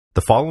The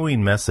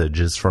following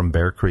message is from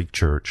Bear Creek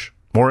Church.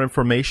 More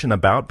information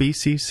about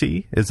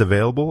BCC is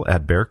available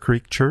at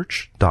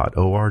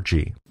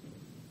bearcreekchurch.org.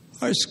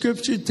 Our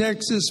scripture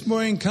text this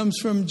morning comes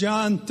from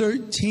John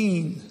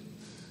 13.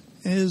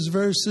 It is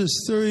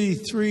verses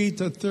 33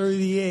 to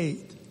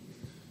 38.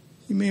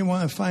 You may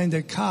want to find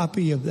a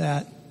copy of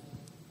that.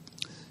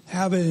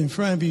 Have it in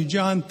front of you.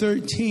 John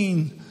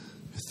 13,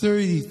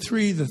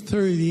 33 to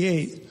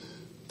 38.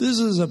 This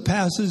is a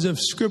passage of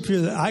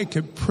scripture that I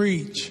could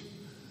preach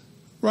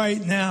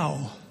right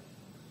now.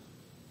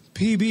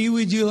 PB,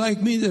 would you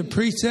like me to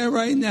preach that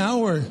right now,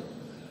 or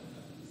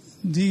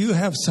do you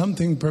have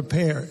something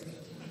prepared?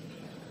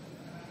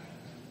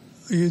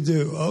 You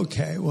do?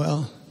 Okay,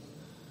 well,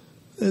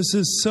 this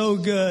is so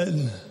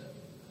good.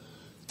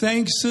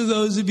 Thanks to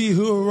those of you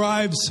who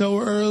arrived so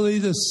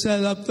early to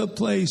set up the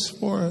place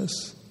for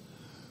us.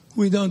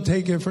 We don't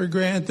take it for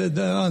granted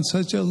that on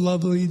such a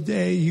lovely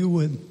day you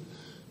would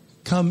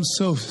come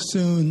so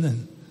soon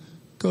and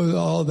go to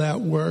all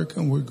that work,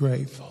 and we're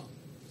grateful.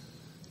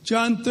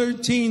 John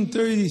 13,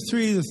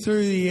 33 to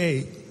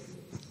 38.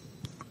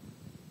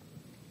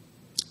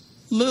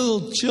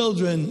 Little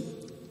children,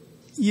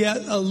 yet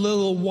a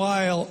little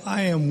while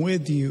I am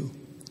with you.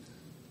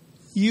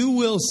 You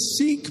will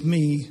seek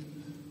me,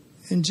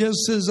 and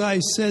just as I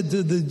said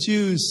to the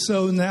Jews,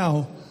 so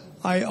now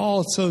I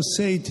also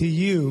say to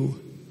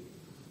you,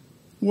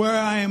 where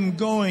I am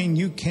going,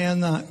 you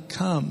cannot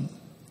come.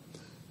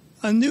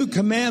 A new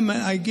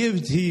commandment I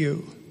give to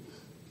you,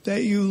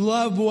 that you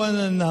love one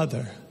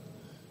another.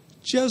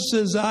 Just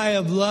as I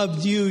have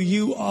loved you,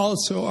 you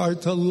also are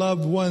to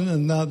love one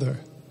another.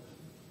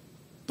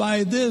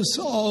 By this,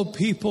 all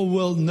people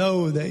will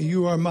know that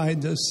you are my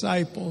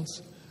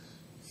disciples,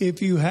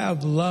 if you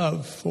have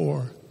love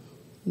for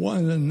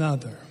one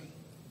another.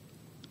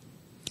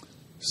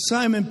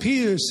 Simon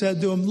Peter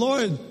said to him,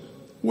 Lord,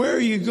 where are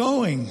you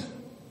going?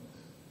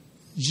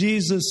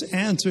 Jesus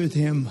answered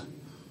him,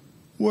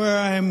 where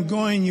I am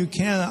going, you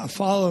cannot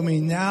follow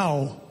me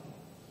now,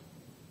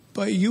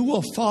 but you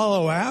will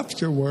follow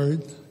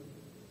afterward.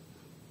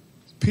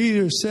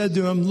 Peter said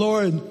to him,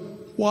 Lord,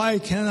 why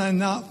can I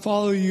not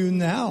follow you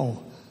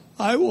now?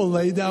 I will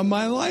lay down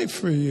my life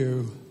for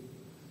you.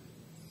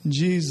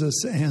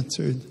 Jesus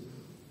answered,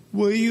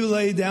 will you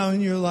lay down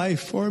your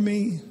life for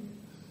me?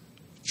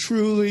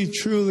 Truly,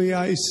 truly,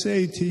 I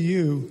say to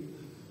you,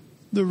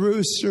 the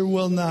rooster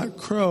will not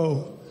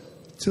crow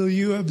till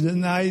you have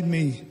denied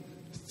me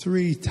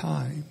 3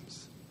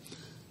 times.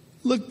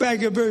 Look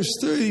back at verse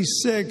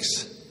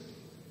 36.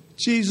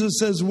 Jesus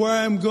says, where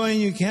I'm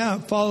going, you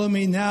can't follow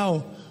me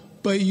now,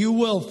 but you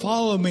will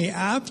follow me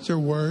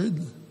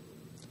afterward.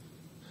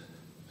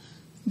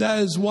 That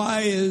is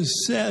why it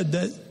is said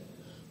that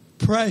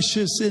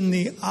precious in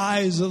the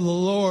eyes of the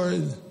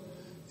Lord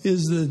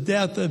is the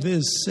death of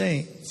his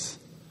saints.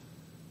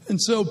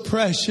 And so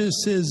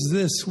precious is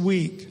this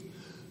week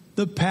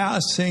the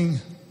passing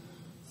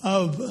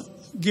of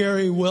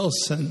Gary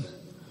Wilson,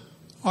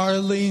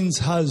 Arlene's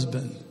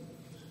husband,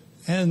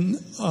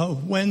 and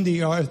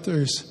Wendy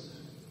Arthur's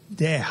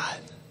dad.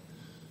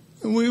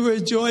 And we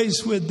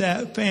rejoice with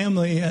that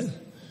family at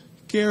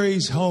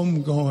Gary's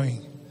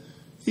homegoing,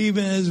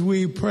 even as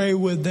we pray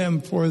with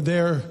them for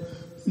their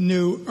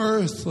new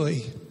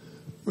earthly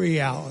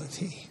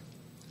reality.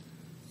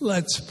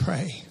 Let's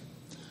pray.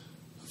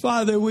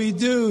 Father, we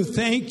do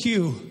thank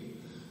you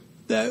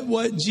that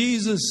what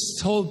Jesus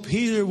told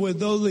Peter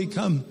would only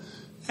come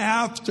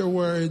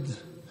afterward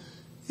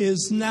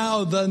is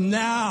now the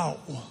now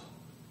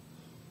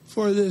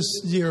for this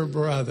dear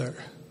brother.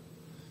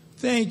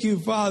 Thank you,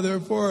 Father,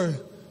 for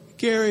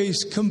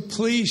Gary's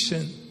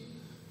completion,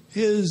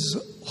 his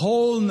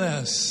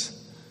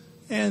wholeness,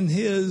 and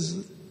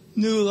his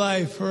new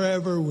life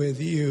forever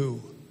with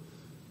you.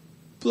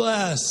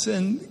 Bless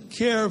and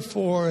care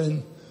for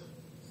and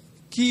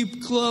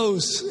keep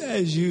close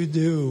as you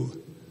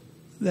do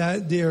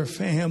that dear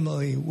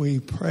family, we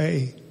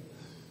pray.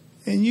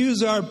 And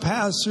use our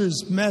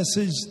pastor's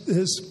message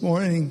this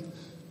morning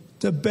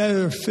to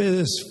better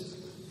fit us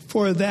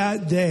for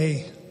that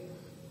day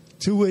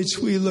to which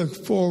we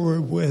look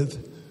forward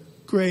with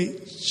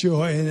great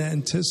joy and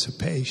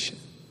anticipation.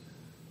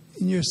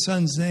 In your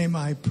Son's name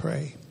I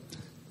pray.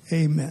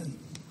 Amen.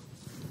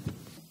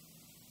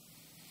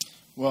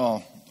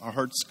 Well, our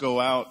hearts go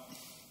out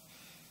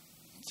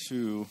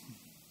to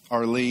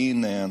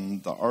Arlene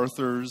and the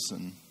Arthurs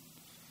and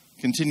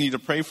continue to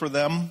pray for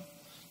them.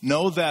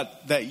 Know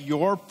that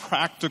your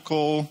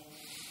practical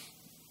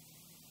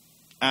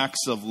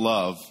acts of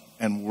love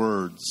and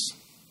words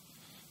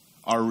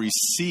are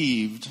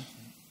received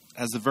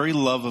as the very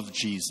love of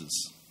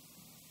Jesus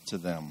to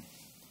them.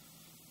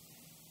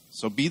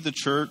 So be the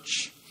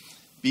church,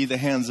 be the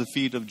hands and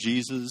feet of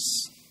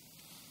Jesus.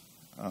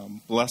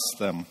 Bless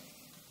them.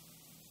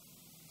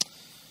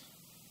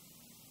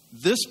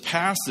 This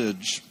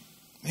passage,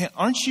 man,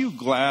 aren't you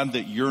glad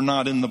that you're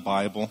not in the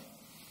Bible?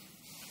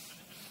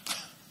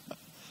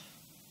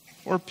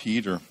 Or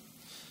Peter.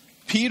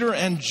 Peter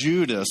and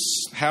Judas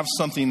have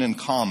something in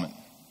common.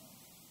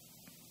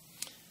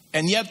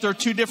 And yet they're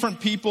two different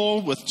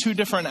people with two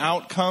different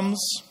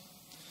outcomes.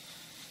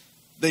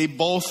 They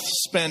both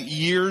spent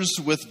years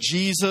with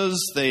Jesus.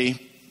 They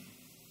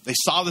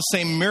saw the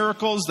same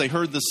miracles. They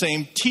heard the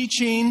same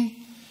teaching.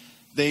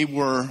 They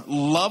were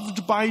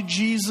loved by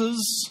Jesus.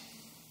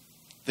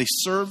 They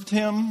served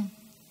him.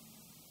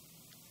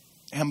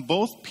 And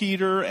both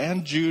Peter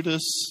and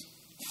Judas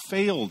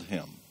failed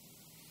him.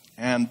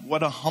 And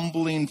what a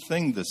humbling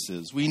thing this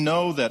is. We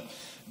know that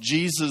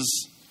Jesus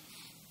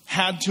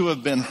had to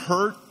have been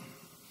hurt.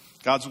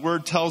 God's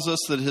word tells us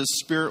that his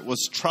spirit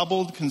was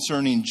troubled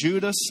concerning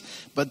Judas.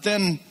 But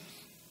then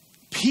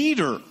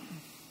Peter,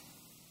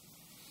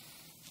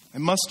 it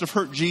must have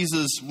hurt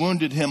Jesus,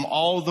 wounded him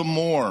all the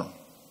more.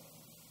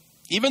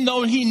 Even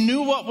though he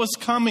knew what was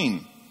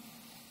coming,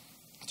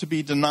 to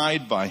be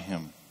denied by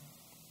him.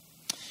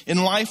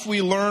 In life,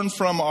 we learn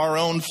from our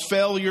own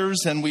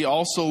failures, and we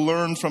also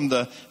learn from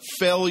the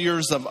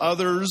failures of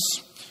others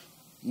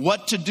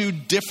what to do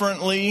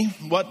differently,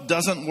 what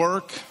doesn't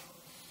work,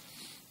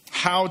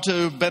 how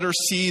to better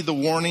see the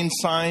warning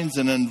signs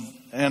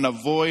and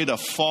avoid a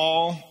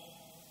fall.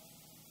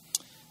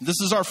 This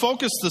is our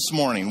focus this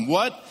morning.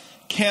 What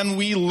can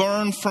we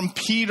learn from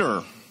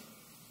Peter?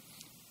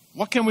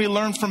 What can we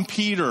learn from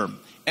Peter?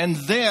 And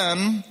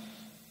then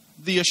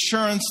the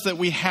assurance that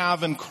we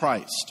have in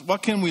Christ.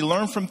 What can we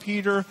learn from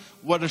Peter?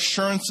 What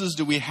assurances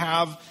do we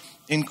have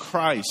in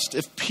Christ?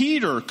 If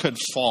Peter could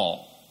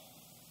fall,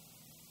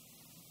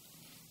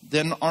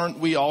 then aren't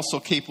we also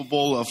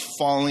capable of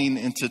falling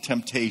into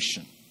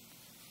temptation?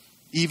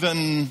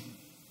 Even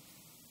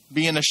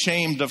being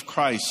ashamed of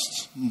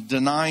Christ,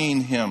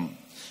 denying him.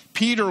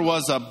 Peter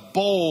was a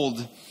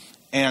bold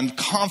and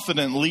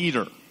confident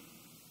leader.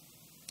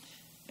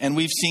 And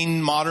we've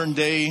seen modern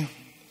day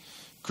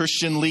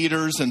Christian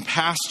leaders and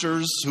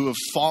pastors who have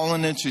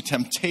fallen into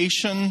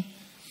temptation,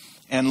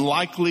 and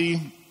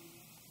likely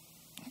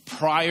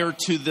prior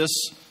to this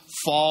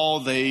fall,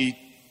 they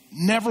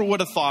never would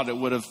have thought it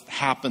would have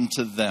happened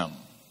to them.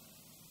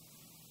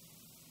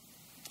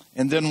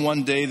 And then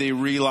one day they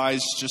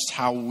realized just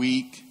how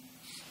weak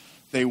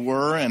they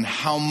were and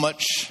how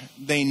much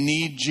they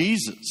need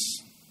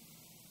Jesus.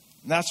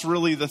 And that's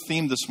really the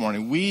theme this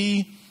morning.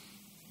 We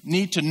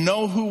need to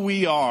know who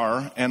we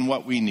are and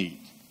what we need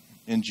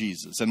in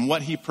Jesus and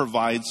what he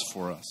provides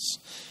for us.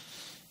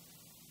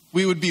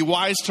 We would be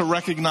wise to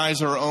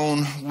recognize our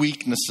own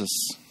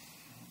weaknesses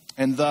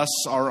and thus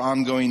our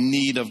ongoing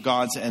need of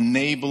God's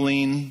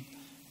enabling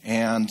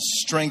and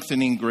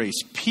strengthening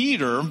grace.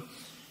 Peter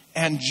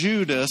and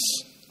Judas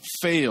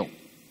failed,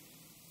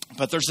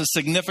 but there's a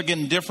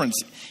significant difference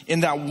in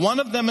that one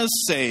of them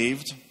is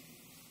saved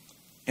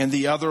and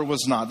the other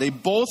was not. They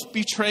both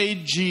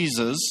betrayed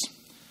Jesus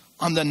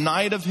on the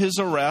night of his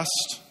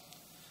arrest,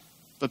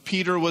 but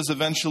Peter was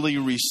eventually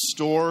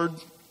restored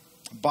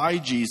by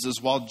Jesus,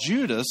 while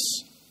Judas,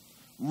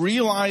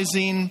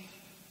 realizing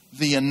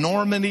the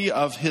enormity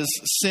of his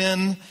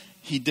sin,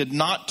 he did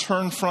not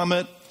turn from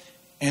it,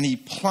 and he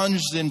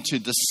plunged into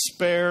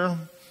despair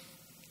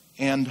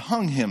and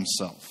hung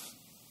himself.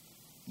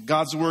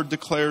 God's word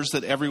declares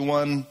that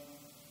everyone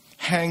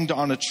hanged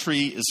on a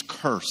tree is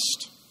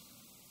cursed.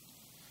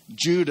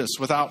 Judas,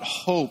 without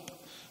hope,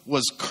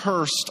 was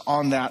cursed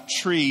on that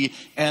tree,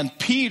 and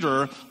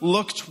Peter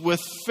looked with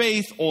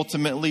faith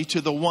ultimately to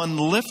the one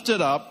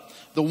lifted up,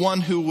 the one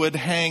who would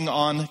hang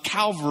on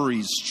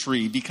Calvary's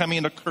tree,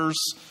 becoming a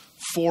curse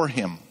for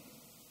him,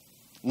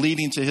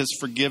 leading to his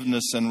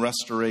forgiveness and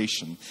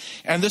restoration.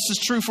 And this is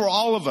true for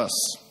all of us.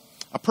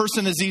 A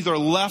person is either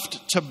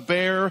left to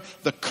bear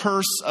the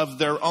curse of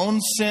their own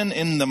sin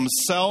in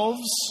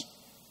themselves,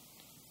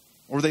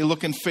 or they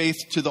look in faith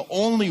to the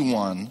only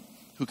one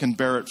who can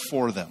bear it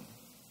for them.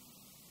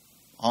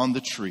 On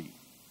the tree,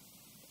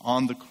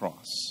 on the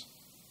cross.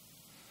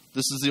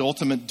 This is the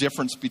ultimate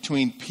difference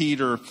between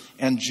Peter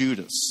and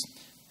Judas.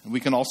 And we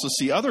can also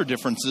see other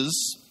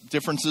differences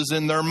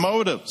in their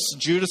motives.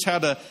 Judas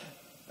had a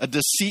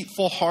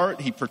deceitful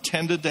heart. He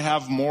pretended to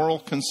have moral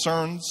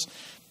concerns.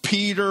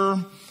 Peter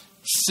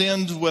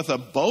sinned with a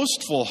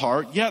boastful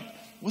heart, yet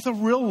with a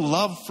real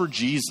love for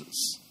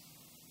Jesus.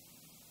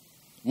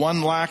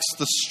 One lacks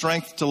the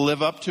strength to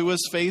live up to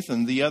his faith,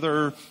 and the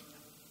other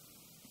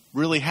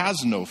really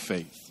has no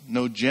faith,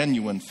 no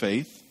genuine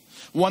faith.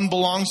 One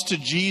belongs to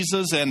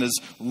Jesus and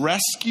is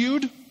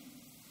rescued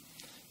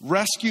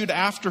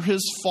after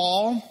his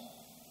fall.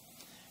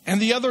 And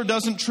the other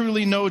doesn't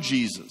truly know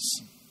Jesus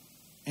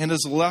and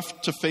is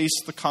left to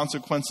face the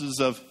consequences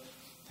of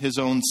his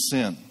own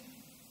sin.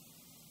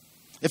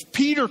 If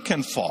Peter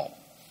can fall,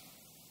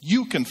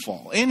 you can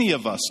fall. Any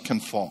of us can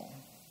fall.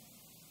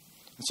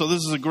 And so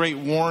this is a great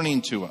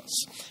warning to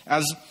us.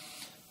 As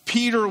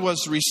Peter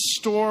was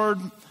restored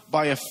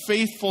by a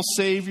faithful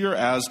Savior,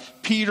 as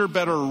Peter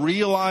better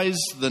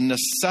realized the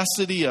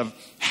necessity of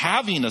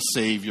having a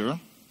Savior,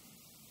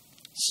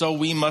 so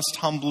we must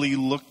humbly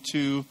look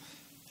to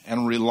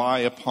and rely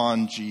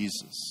upon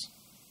Jesus.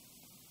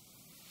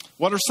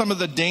 What are some of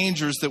the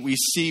dangers that we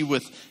see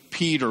with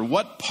Peter?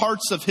 What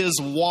parts of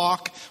his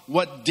walk,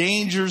 what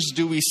dangers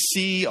do we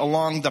see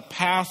along the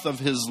path of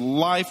his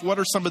life? What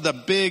are some of the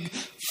big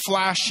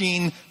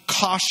flashing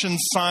caution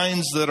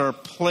signs that are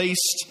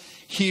placed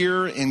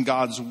here in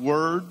God's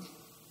Word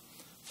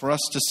for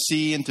us to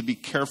see and to be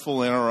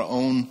careful in our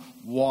own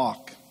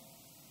walk?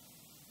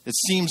 It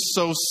seems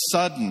so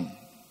sudden.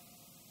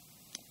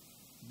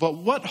 But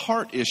what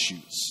heart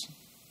issues?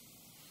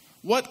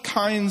 What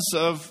kinds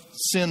of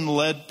sin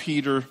led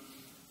Peter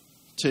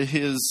to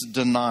his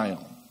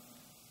denial?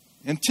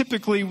 And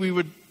typically we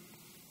would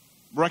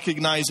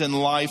recognize in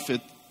life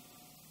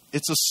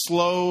it's a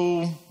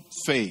slow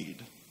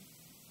fade.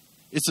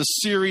 It's a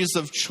series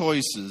of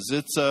choices.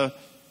 It's a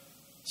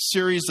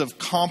series of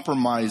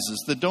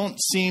compromises that don't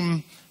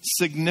seem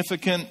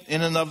significant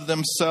in and of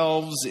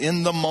themselves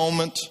in the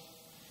moment,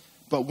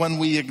 but when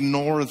we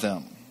ignore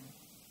them,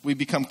 we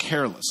become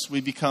careless.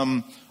 We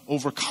become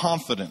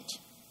overconfident.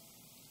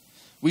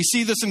 We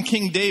see this in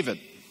King David,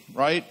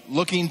 right?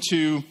 Looking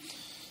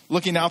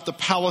out the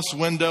palace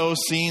window,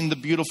 seeing the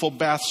beautiful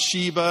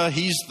Bathsheba.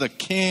 He's the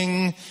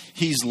king.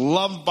 He's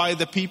loved by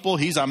the people.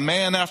 He's a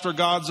man after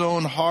God's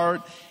own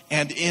heart.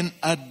 And in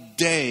a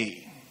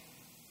day,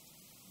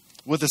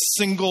 with a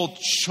single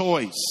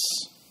choice,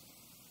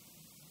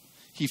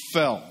 he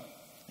fell.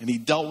 And he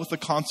dealt with the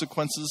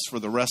consequences for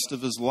the rest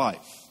of his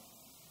life.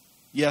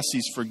 Yes,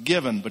 he's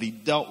forgiven, but he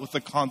dealt with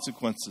the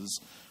consequences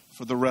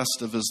for the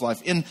rest of his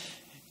life.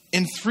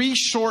 In 3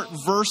 short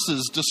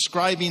verses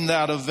describing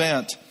that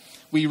event,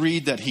 we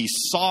read that he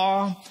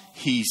saw,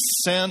 he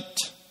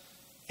sent,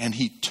 and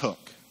he took.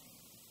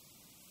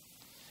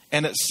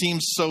 And it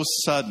seems so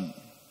sudden.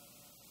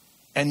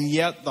 And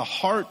yet the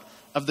heart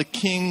of the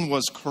king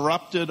was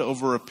corrupted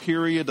over a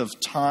period of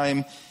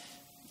time.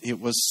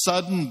 It was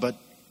sudden, but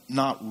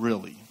not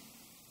really.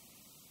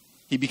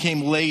 He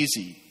became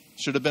lazy.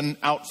 Should have been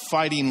out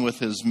fighting with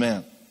his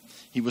men.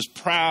 He was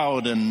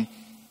proud and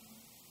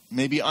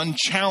maybe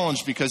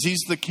unchallenged because he's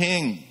the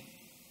king.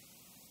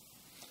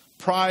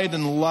 Pride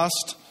and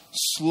lust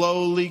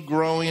slowly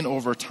growing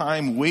over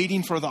time,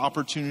 waiting for the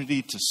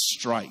opportunity to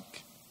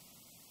strike.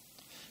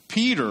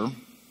 Peter,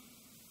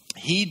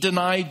 he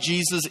denied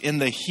Jesus in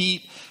the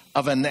heat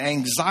of an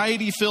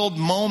anxiety-filled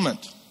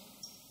moment.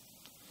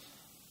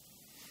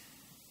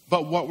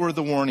 But what were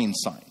the warning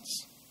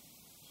signs?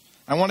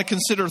 I want to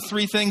consider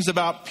 3 things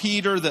about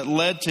Peter that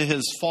led to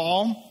his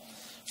fall.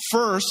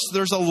 First,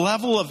 there's a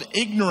level of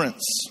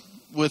ignorance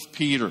with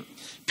Peter.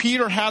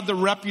 Peter had the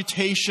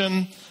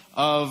reputation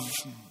of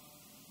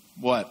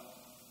what?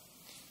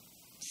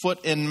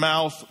 Foot in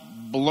mouth,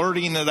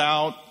 blurting it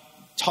out,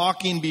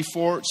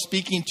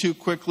 speaking too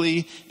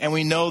quickly. And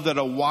we know that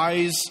a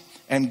wise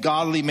and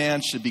godly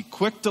man should be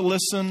quick to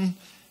listen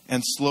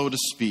and slow to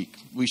speak.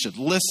 We should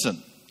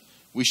listen.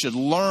 We should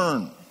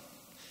learn.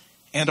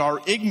 And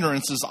our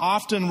ignorance is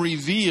often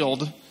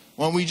revealed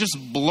when we just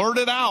blurt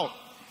it out.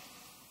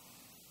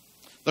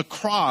 The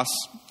cross,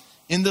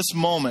 in this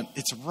moment,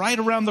 it's right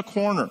around the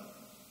corner.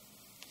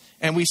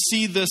 And we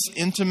see this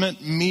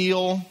intimate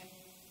meal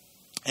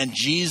and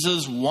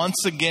Jesus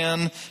once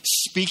again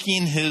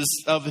speaking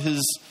of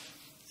his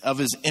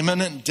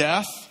imminent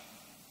death.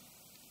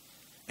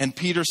 And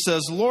Peter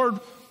says, Lord,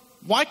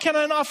 why can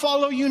I not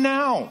follow you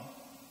now?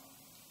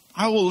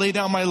 I will lay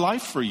down my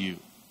life for you.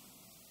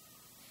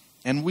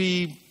 And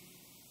we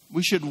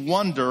should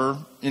wonder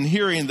in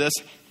hearing this,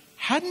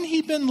 hadn't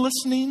he been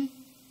listening?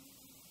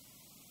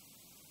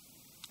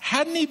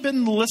 Hadn't he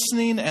been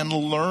listening and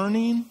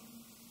learning?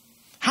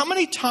 How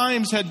many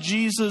times had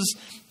Jesus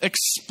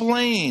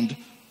explained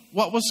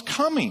what was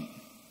coming?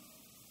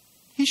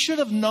 He should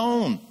have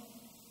known.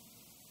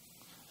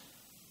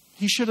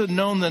 He should have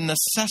known the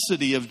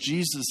necessity of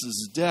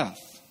Jesus' death.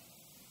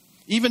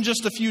 Even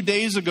just a few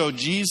days ago,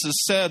 Jesus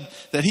said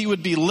that he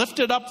would be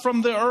lifted up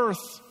from the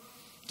earth,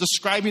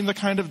 describing the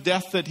kind of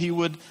death that he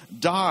would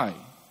die.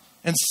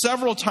 And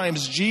several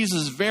times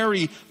Jesus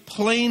very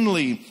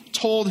plainly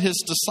told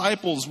his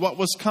disciples what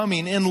was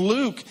coming. In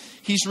Luke,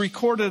 he's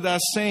recorded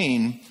as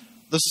saying,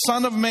 the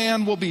Son of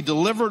Man will be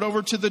delivered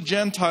over to the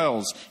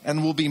Gentiles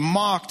and will be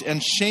mocked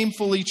and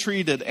shamefully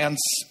treated and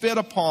spit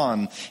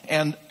upon.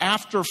 And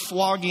after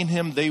flogging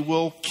him, they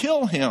will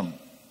kill him.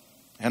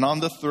 And on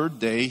the 3rd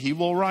day, he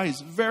will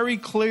rise. Very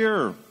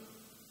clear.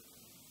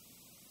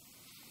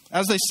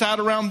 As they sat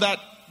around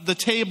the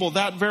table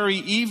that very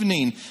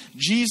evening,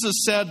 Jesus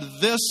said,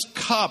 this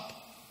cup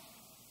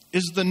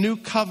is the new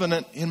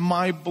covenant in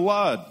my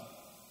blood.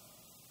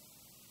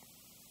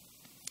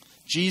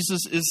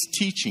 Jesus is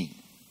teaching.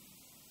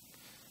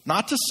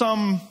 Not to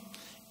some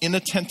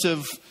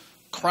inattentive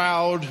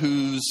crowd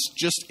who's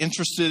just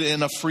interested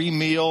in a free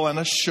meal and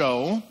a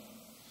show.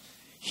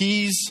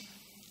 He's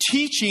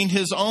teaching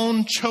his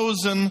own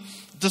chosen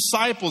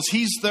disciples.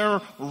 He's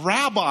their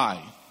rabbi.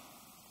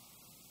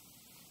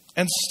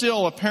 And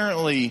still,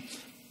 apparently,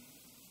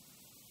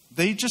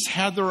 they just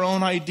had their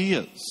own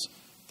ideas.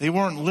 They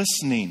weren't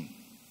listening.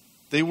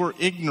 They were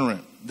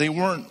ignorant. They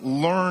weren't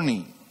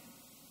learning.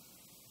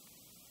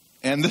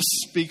 And this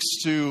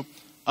speaks to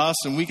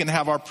us, and we can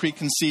have our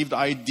preconceived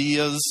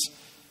ideas.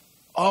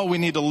 we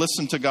need to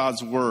listen to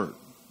God's word.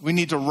 We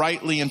need to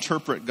rightly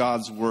interpret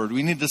God's word.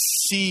 We need to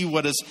see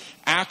what is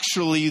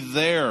actually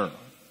there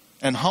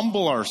and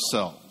humble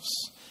ourselves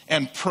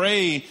and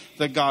pray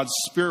that God's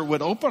Spirit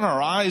would open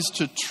our eyes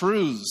to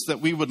truths, that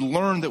we would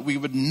learn, that we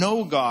would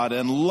know God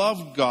and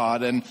love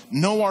God and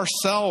know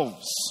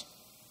ourselves.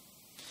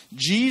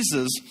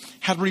 Jesus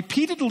had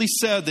repeatedly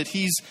said that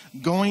he's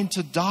going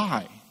to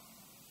die,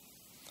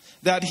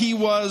 that he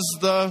was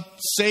the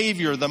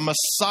Savior, the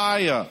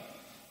Messiah.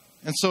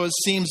 And so it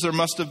seems there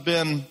must have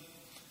been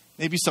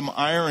maybe some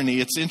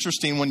irony. It's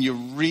interesting when you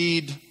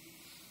read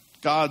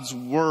God's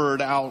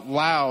word out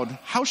loud.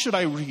 How should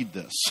I read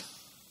this?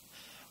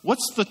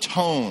 What's the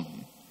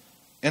tone?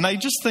 And I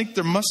just think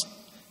there must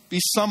be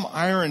some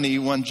irony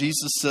when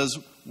Jesus says,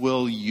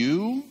 will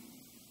you,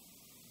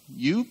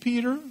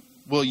 Peter,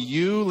 will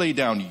you lay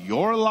down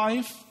your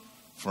life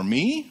for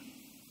me?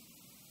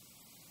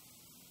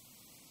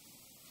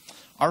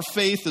 Our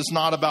faith is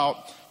not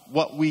about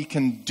what we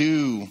can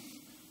do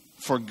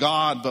for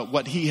God, but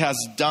what he has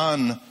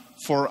done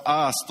for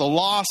us. The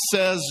law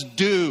says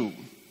do,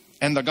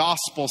 and the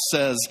gospel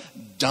says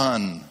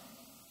done.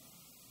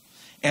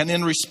 And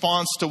in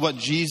response to what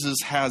Jesus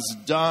has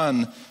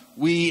done,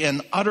 we,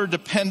 in utter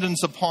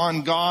dependence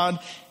upon God,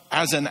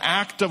 as an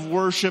act of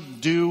worship,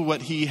 do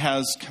what he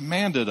has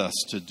commanded us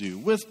to do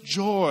with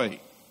joy.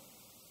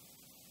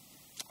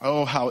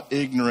 Oh, how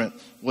ignorant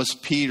was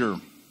Peter,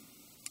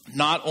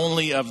 not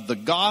only of the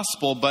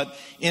gospel, but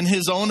in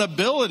his own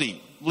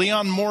ability.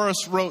 Leon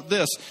Morris wrote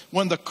this: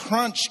 when the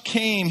crunch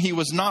came, he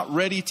was not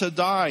ready to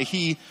die.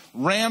 He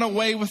ran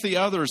away with the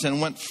others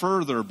and went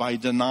further by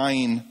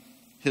denying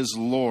his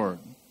Lord.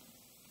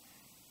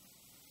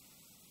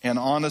 And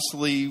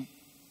honestly,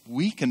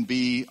 we can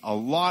be a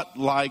lot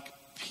like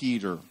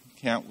Peter,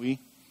 can't we?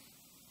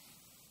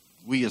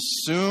 We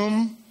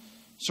assume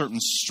certain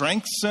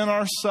strengths in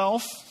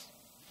ourselves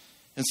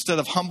instead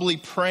of humbly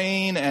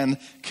praying and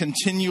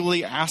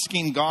continually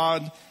asking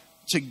God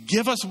to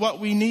give us what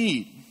we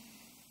need.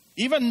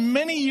 Even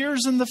many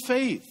years in the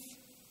faith,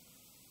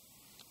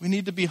 we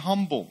need to be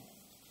humble.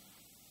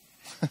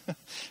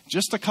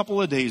 Just a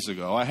couple of days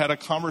ago, I had a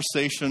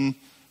conversation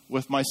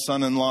with my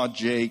son-in-law,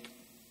 Jake.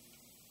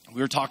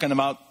 We were talking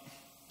about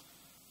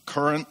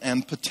current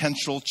and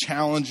potential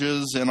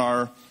challenges in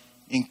our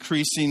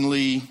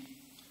increasingly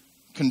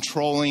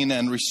controlling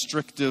and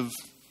restrictive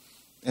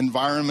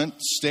environment,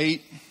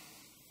 state,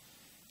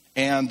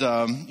 and,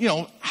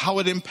 how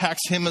it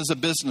impacts him as a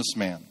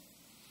businessman,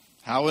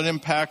 how it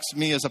impacts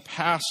me as a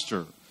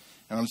pastor.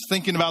 And I was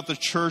thinking about the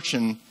church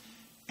and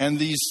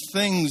these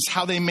things,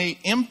 how they may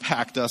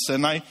impact us.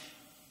 And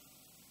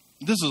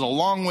this is a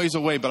long ways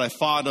away, but I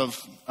thought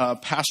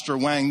of Pastor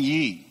Wang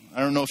Yi. I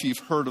don't know if you've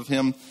heard of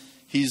him.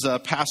 He's a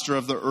pastor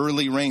of the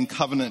Early Rain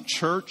Covenant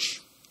Church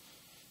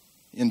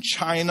in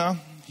China.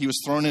 He was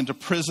thrown into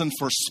prison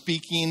for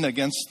speaking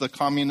against the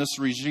communist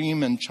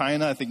regime in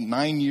China. I think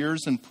 9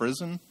 years in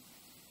prison.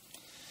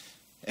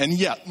 And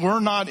yet,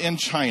 we're not in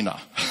China.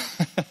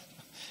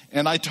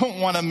 And I don't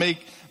want to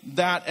make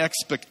that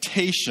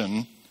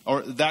expectation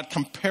or that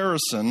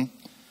comparison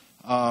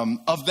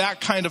of that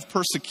kind of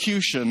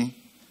persecution.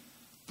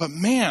 But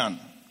man,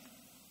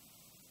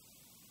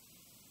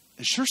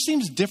 it sure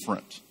seems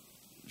different.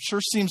 It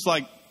sure seems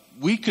like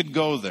we could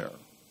go there.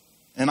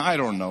 And I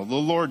don't know. The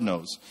Lord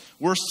knows.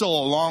 We're still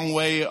a long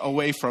way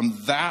away from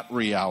that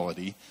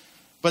reality.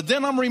 But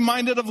then I'm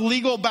reminded of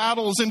legal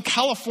battles in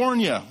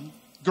California.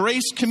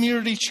 Grace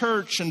Community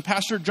Church and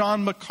Pastor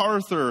John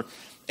MacArthur.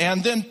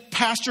 And then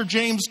Pastor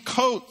James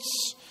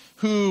Coates,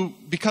 who,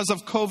 because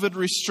of COVID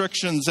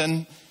restrictions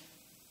and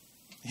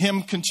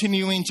him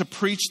continuing to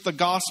preach the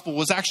gospel,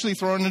 was actually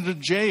thrown into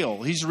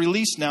jail. He's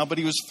released now, but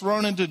he was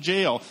thrown into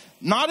jail.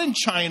 Not in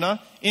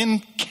China, in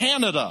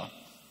Canada.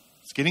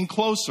 It's getting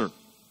closer.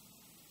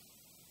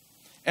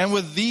 And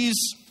with these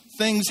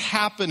things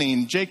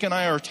happening, Jake and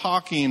I are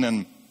talking,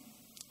 and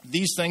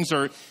these things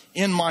are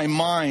in my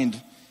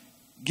mind,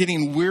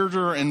 getting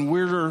weirder and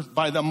weirder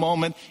by the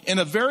moment. In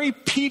a very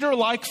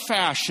Peter-like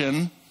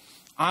fashion,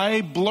 I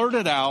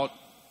blurted out,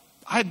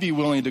 I'd be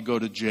willing to go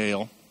to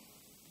jail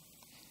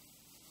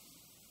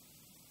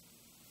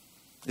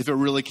if it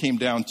really came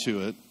down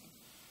to it.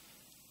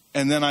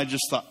 And then I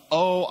just thought,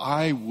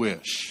 I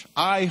wish,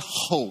 I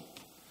hope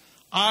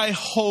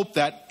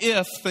that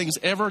if things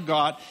ever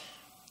got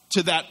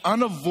to that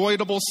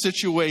unavoidable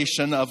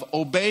situation of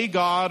obey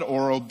God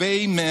or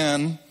obey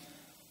men,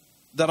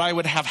 that I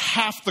would have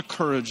half the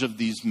courage of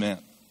these men,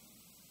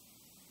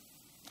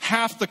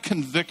 half the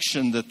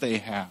conviction that they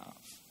have.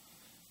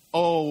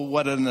 Oh,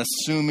 what an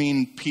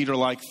assuming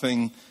Peter-like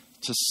thing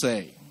to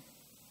say.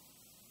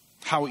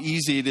 How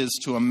easy it is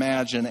to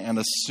imagine and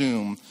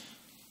assume.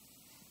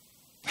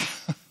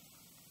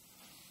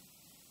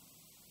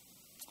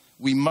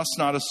 We must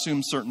not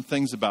assume certain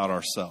things about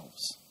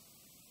ourselves.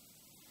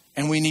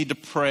 And we need to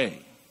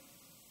pray.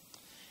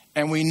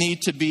 And we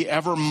need to be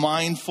ever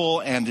mindful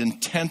and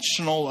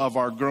intentional of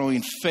our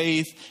growing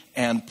faith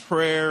and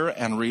prayer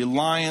and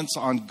reliance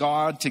on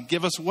God to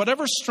give us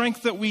whatever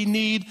strength that we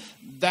need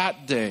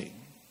that day.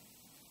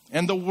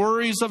 and the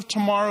worries of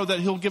tomorrow, that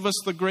He'll give us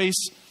the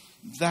grace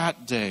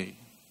that day.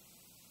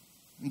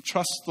 And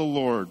trust the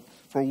Lord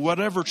for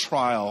whatever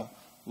trial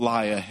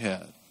lie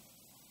ahead.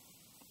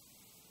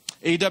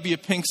 A.W.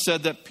 Pink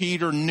said that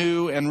Peter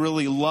knew and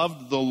really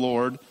loved the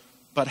Lord,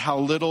 but how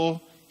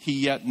little he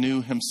yet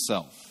knew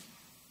himself.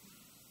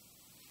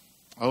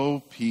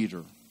 Oh,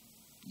 Peter,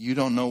 you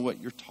don't know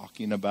what you're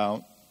talking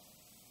about.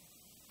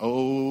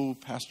 Oh,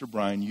 Pastor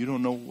Brian, you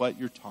don't know what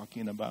you're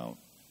talking about.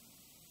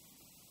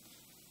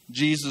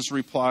 Jesus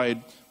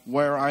replied,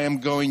 "Where I am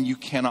going, you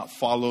cannot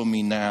follow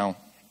me now."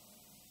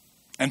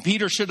 And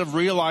Peter should have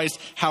realized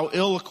how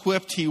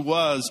ill-equipped he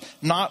was,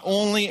 not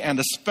only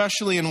and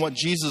especially in what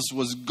Jesus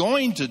was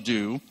going to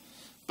do,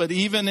 but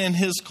even in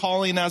his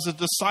calling as a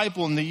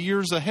disciple in the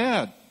years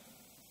ahead.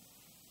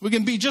 We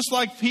can be just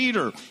like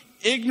Peter,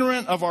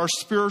 ignorant of our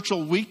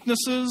spiritual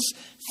weaknesses,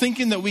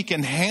 thinking that we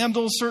can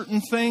handle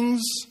certain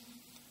things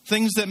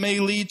that may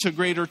lead to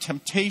greater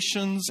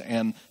temptations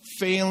and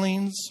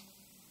failings.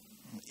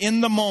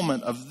 In the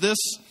moment of this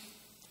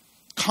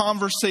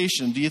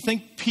conversation, do you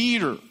think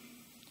Peter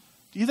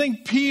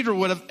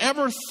would have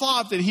ever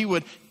thought that he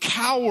would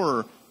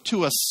cower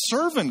to a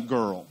servant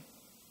girl?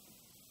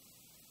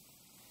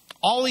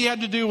 All he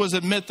had to do was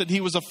admit that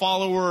he was a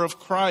follower of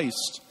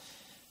Christ.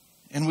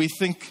 And we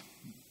think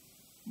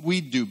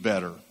we'd do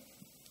better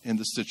in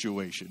the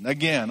situation.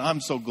 Again, I'm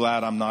so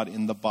glad I'm not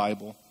in the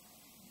Bible.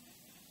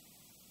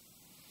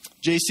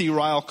 J.C.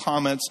 Ryle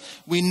comments,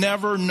 "We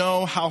never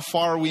know how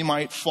far we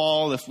might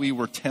fall if we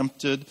were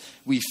tempted.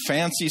 We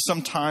fancy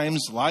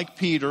sometimes, like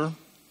Peter,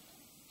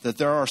 that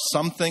there are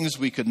some things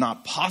we could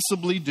not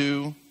possibly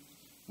do.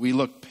 We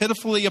look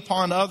pitifully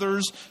upon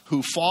others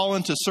who fall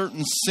into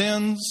certain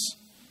sins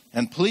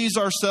and please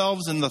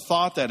ourselves in the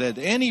thought that at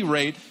any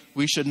rate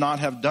we should not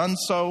have done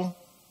so.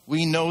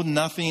 We know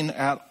nothing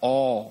at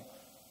all.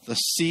 The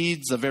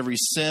seeds of every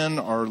sin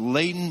are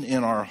latent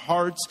in our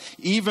hearts,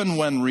 even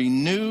when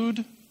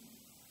renewed,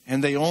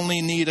 and they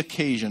only need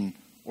occasion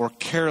or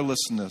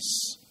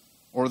carelessness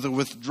or the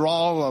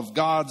withdrawal of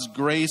God's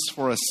grace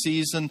for a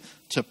season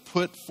to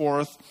put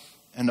forth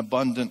an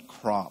abundant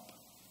crop.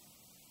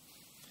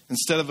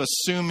 Instead of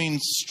assuming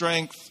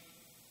strength,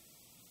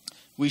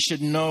 we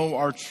should know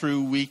our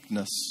true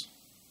weakness.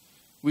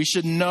 We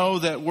should know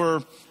that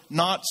we're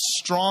not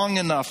strong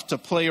enough to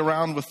play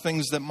around with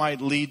things that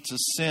might lead to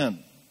sin,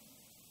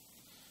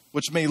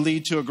 which may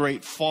lead to a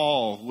great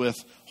fall with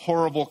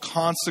horrible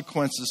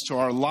consequences to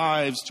our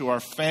lives, to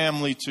our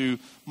family, to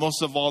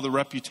most of all the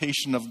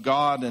reputation of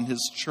God and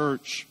His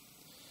church.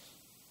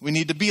 We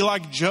need to be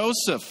like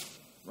Joseph,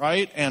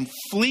 right? And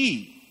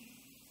flee.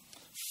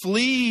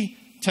 Flee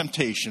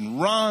temptation.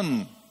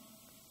 Run.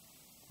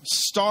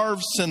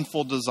 Starve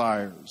sinful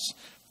desires.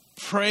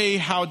 Pray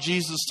how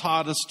Jesus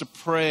taught us to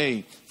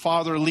pray.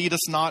 Father, lead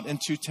us not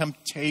into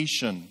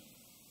temptation,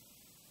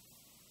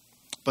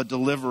 but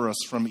deliver us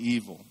from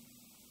evil.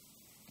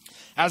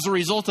 As a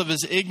result of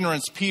his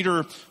ignorance,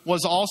 Peter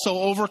was also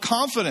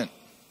overconfident.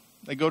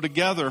 They go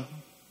together.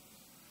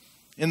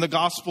 In the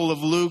Gospel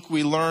of Luke,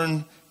 we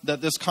learn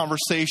that this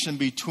conversation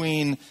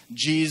between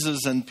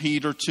Jesus and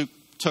Peter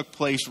took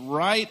place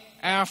right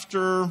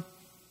after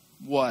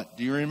what?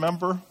 Do you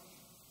remember?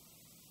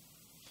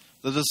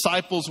 The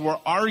disciples were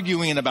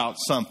arguing about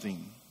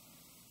something.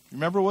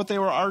 Remember what they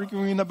were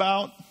arguing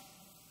about?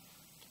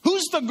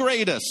 Who's the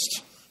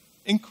greatest?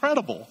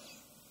 Incredible.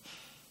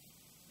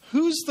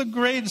 Who's the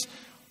greatest?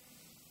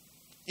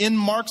 In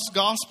Mark's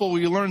gospel,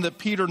 we learn that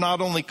Peter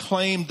not only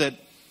claimed that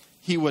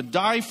he would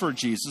die for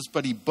Jesus,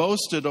 but he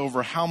boasted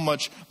over how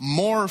much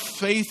more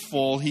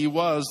faithful he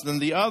was than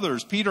the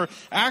others. Peter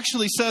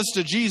actually says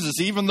to Jesus,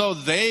 even though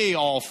they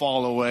all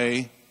fall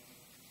away,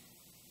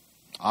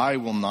 I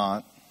will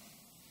not.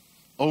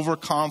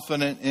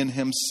 Overconfident in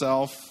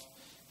himself,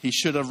 he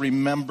should have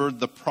remembered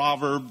the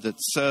proverb that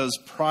says,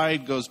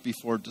 pride goes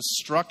before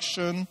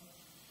destruction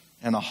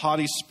and a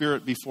haughty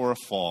spirit before a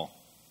fall.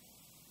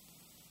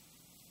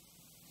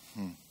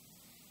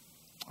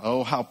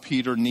 Oh, how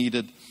Peter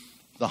needed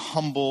the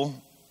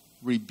humble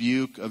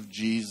rebuke of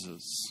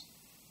Jesus.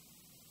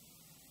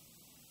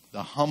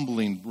 The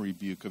humbling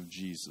rebuke of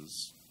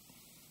Jesus.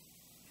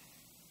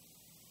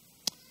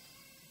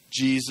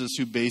 Jesus,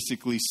 who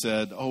basically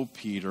said, oh,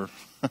 Peter,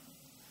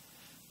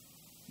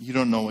 you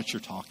don't know what you're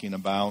talking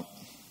about.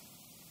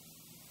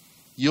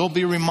 You'll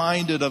be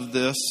reminded of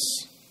this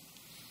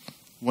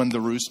when the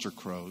rooster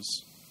crows.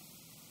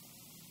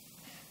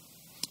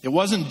 It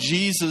wasn't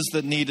Jesus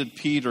that needed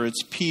Peter.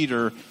 It's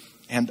Peter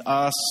and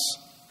us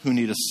who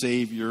need a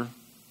Savior,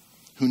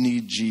 who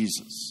need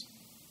Jesus.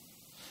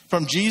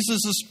 From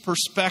Jesus'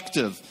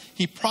 perspective,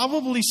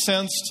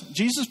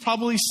 Jesus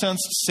probably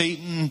sensed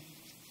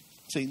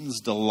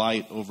Satan's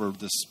delight over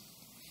this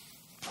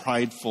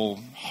prideful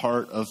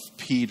heart of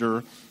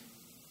Peter.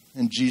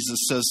 And Jesus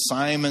says,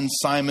 Simon,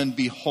 Simon,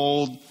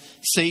 behold,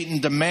 Satan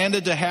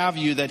demanded to have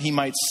you that he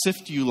might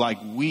sift you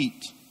like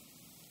wheat.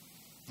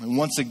 And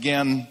once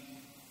again,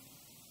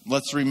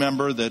 let's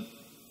remember that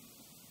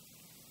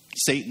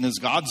Satan is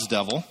God's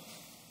devil,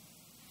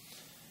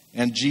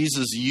 and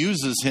Jesus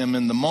uses him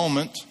in the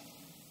moment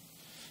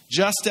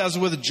Just as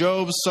with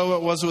Job, so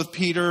it was with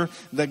Peter,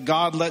 that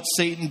God let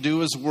Satan do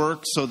his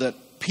work so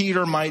that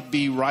Peter might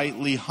be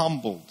rightly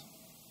humbled.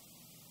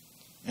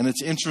 And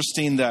it's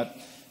interesting that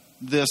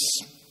this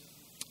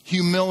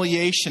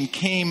humiliation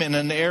came in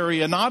an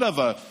area not of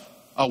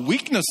a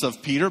weakness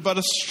of Peter, but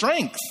a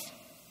strength.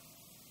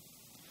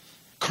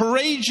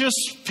 Courageous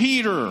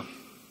Peter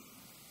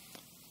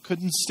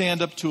couldn't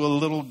stand up to a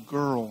little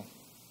girl.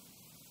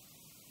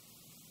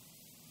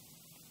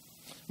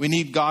 We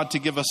need God to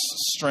give us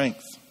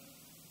strength.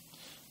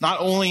 Not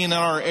only in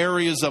our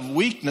areas of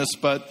weakness,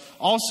 but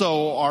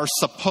also our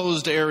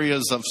supposed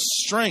areas of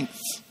strength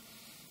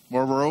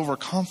where we're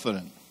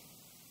overconfident.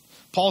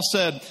 Paul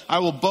said, I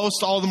will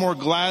boast all the more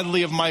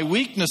gladly of my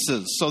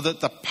weaknesses so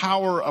that the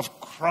power of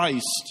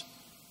Christ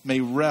may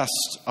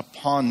rest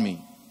upon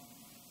me.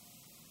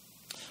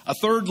 A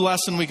third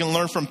lesson we can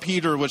learn from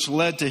Peter, which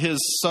led to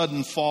his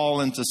sudden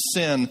fall into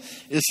sin,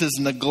 is his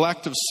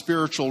neglect of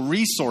spiritual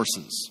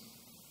resources.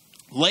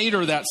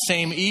 Later that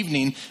same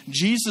evening,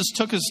 Jesus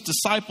took his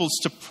disciples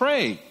to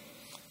pray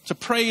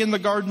in the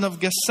Garden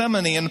of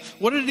Gethsemane. And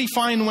what did he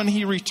find when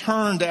he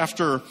returned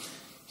after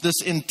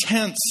this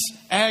intense,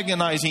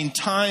 agonizing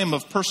time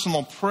of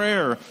personal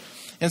prayer?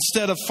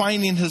 Instead of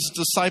finding his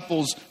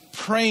disciples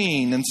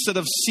praying, instead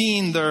of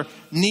seeing their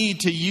need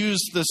to use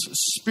this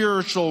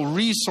spiritual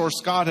resource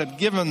God had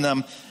given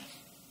them,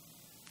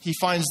 he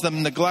finds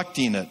them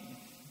neglecting it,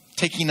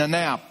 taking a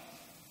nap.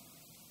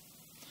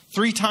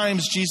 3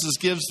 times Jesus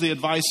gives the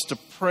advice to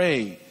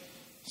pray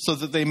so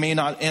that they may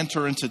not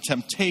enter into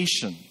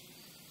temptation.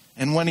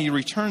 And when he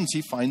returns,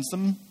 he finds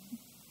them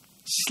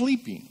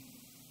sleeping.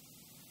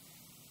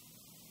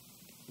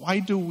 Why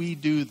do we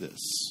do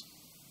this?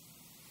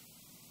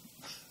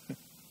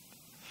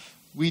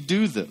 We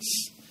do this.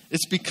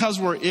 It's because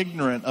we're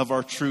ignorant of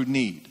our true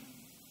need.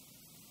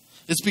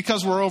 It's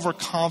because we're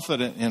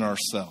overconfident in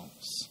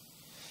ourselves.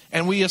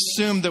 And we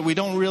assume that we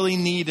don't really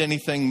need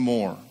anything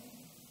more.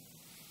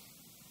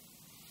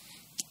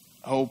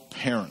 Oh,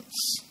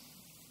 parents,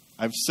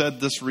 I've said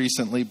this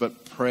recently,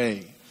 but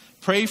pray.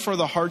 Pray for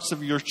the hearts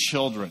of your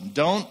children.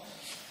 Don't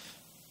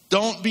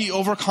be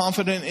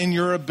overconfident in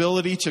your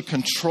ability to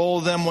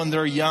control them when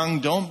they're young.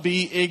 Don't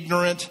be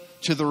ignorant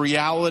to the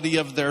reality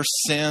of their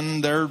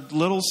sin. They're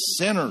little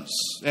sinners,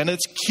 and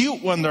it's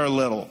cute when they're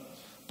little,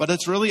 but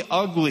it's really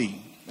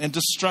ugly and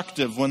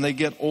destructive when they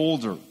get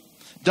older.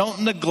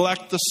 Don't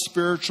neglect the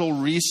spiritual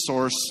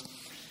resource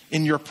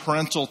in your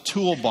parental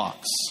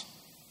toolbox,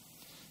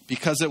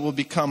 because it will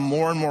become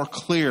more and more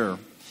clear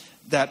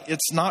that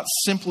it's not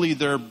simply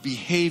their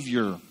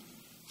behavior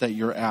that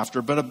you're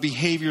after, but a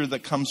behavior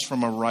that comes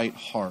from a right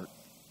heart.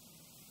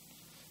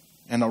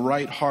 And a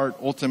right heart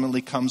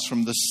ultimately comes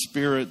from the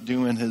Spirit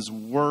doing His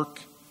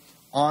work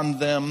on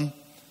them,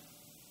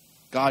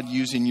 God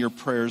using your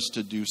prayers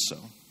to do so.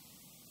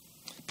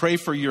 Pray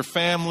for your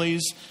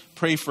families,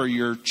 pray for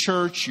your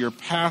church, your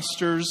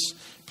pastors.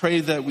 Pray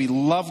that we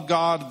love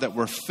God, that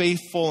we're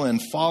faithful in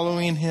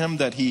following Him,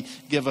 that He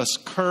give us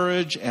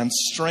courage and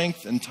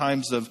strength in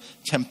times of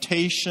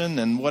temptation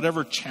and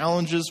whatever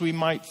challenges we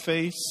might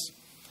face.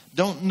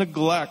 Don't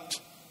neglect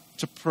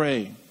to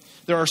pray.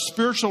 There are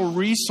spiritual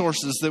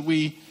resources that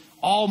we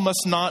all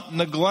must not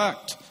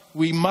neglect.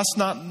 We must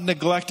not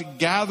neglect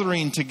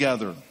gathering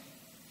together.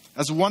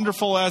 As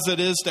wonderful as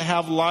it is to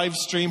have live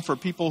stream for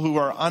people who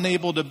are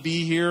unable to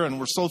be here, and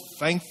we're so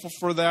thankful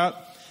for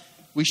that,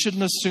 we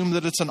shouldn't assume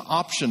that it's an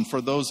option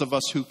for those of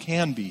us who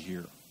can be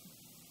here.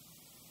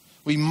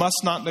 We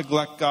must not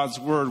neglect God's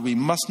word. We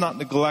must not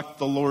neglect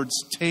the Lord's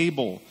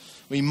table.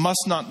 We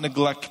must not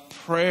neglect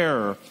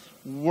prayer,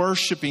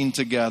 worshiping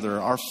together,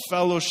 our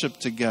fellowship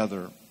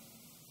together.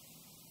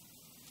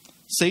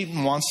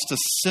 Satan wants to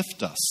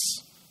sift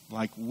us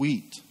like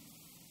wheat.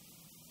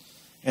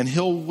 And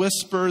he'll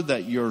whisper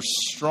that you're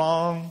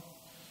strong,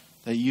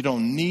 that you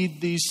don't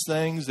need these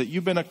things, that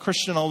you've been a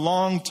Christian a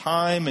long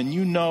time and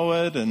you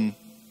know it, and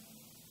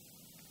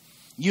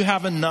you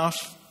have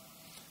enough,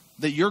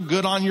 that you're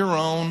good on your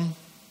own.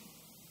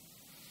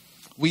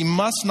 We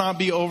must not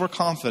be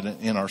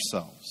overconfident in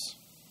ourselves.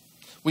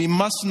 We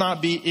must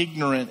not be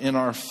ignorant in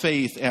our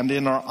faith and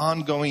in our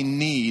ongoing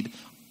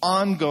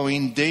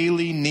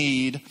daily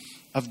need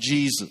of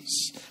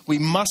Jesus. We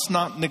must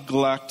not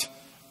neglect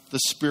the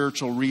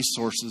spiritual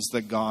resources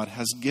that God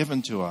has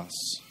given to us.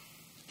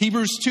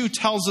 Hebrews 2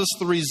 tells us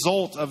the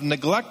result of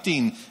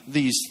neglecting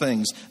these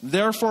things.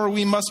 Therefore,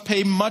 we must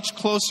pay much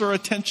closer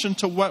attention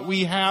to what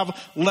we have,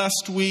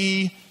 lest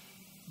we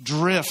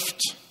drift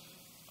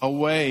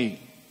away.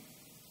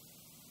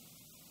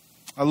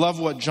 I love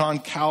what John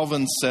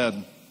Calvin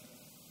said.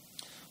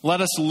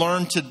 Let us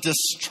learn to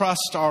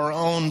distrust our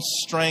own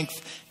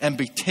strength and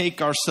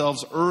betake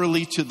ourselves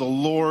early to the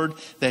Lord,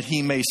 that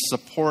He may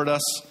support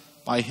us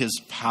by His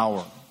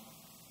power.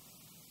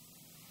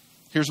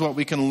 Here's what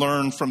we can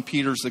learn from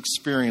Peter's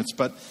experience.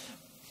 But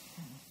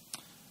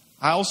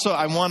I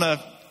want to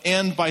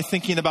end by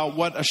thinking about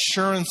what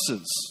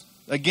assurances.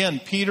 Again,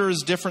 Peter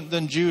is different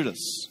than Judas.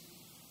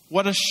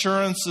 What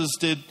assurances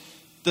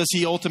does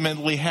he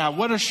ultimately have?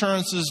 What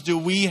assurances do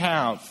we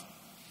have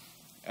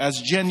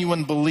as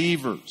genuine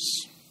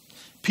believers.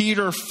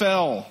 Peter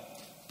fell,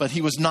 but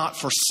he was not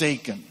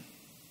forsaken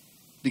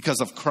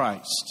because of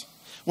Christ.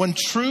 When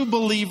true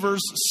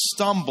believers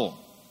stumble,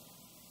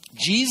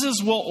 Jesus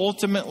will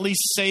ultimately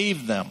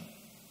save them.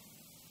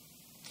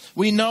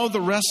 We know the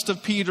rest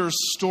of Peter's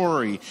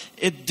story.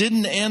 It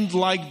didn't end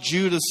like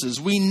Judas's.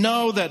 We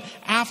know that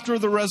after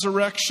the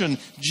resurrection,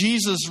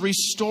 Jesus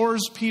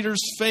restores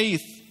Peter's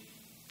faith.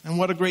 And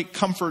what a great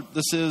comfort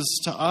this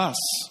is to us.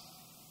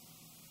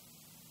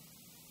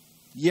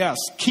 Yes,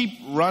 keep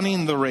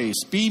running the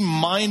race. Be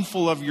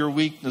mindful of your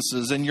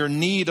weaknesses and your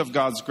need of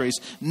God's grace.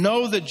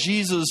 Know that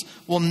Jesus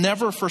will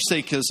never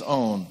forsake his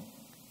own.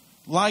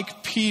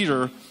 Like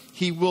Peter,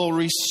 he will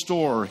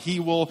restore. He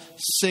will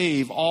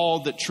save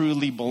all that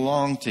truly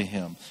belong to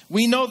him.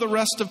 We know the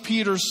rest of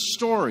Peter's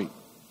story.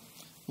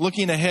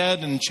 Looking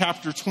ahead in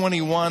chapter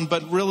 21,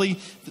 but really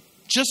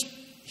just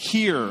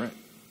here,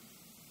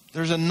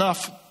 there's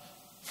enough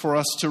for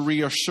us to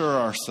reassure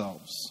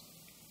ourselves.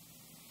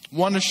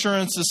 One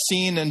assurance is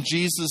seen in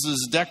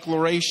Jesus'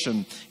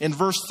 declaration. In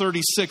verse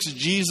 36,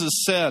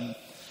 Jesus said,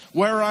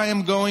 "Where I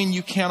am going,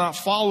 you cannot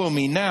follow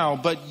me now,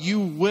 but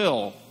you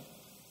will.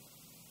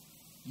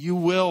 You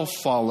will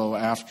follow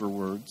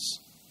afterwards."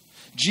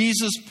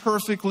 Jesus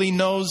perfectly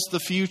knows the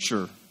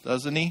future,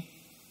 doesn't he?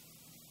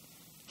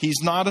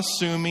 He's not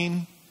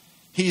assuming.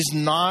 He's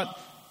not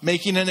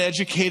making an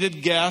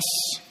educated guess.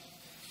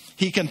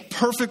 He can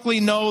perfectly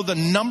know the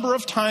number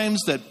of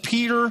times that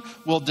Peter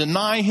will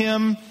deny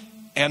him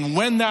and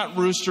when that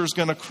rooster is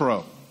going to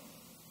crow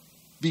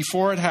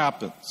before it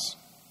happens.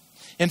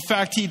 In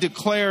fact, he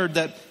declared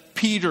that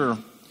Peter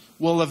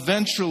will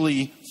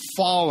eventually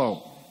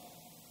follow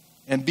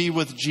and be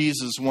with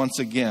Jesus once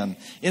again.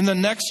 In the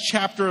next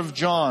chapter of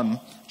John,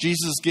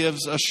 Jesus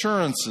gives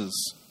assurance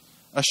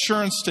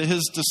to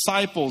his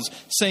disciples,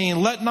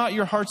 saying, "Let not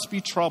your hearts be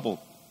troubled.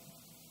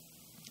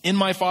 In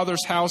my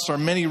Father's house are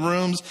many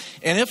rooms,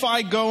 and if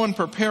I go and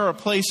prepare a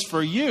place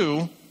for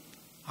you,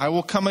 I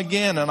will come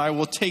again and I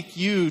will take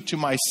you to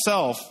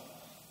myself,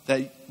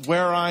 that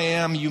where I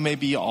am you may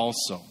be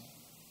also."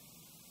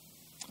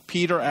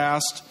 Peter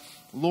asked,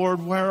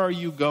 "Lord, where are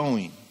you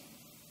going?"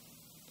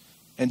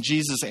 And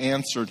Jesus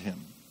answered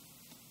him.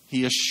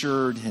 He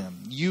assured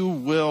him, "You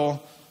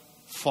will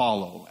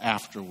follow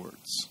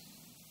afterwards.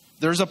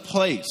 There's a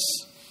place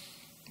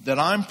that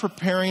I'm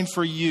preparing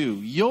for you.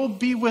 You'll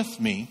be with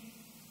me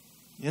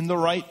in the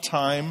right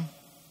time."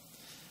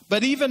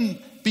 But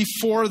even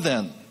before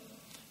then,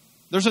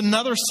 there's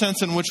another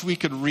sense in which we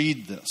could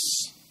read this.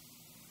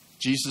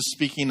 Jesus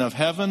speaking of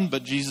heaven,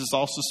 but Jesus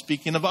also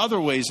speaking of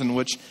other ways in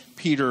which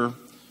Peter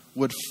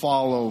would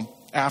follow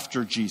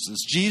after Jesus.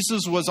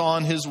 Jesus was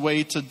on his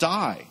way to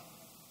die.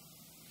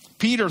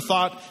 Peter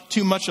thought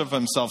too much of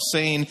himself,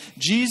 saying,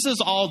 "Jesus,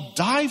 I'll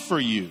die for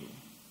you."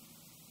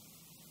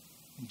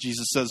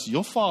 Jesus says,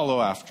 "You'll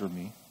follow after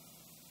me."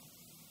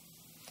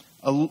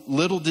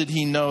 Little did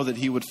he know that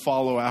he would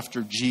follow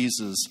after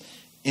Jesus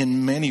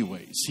in many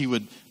ways. He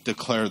would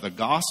declare the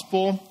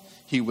gospel.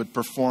 He would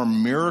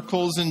perform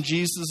miracles in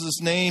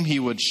Jesus' name. He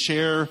would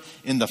share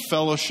in the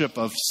fellowship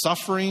of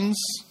sufferings.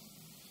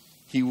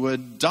 He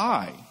would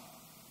die.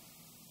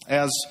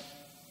 As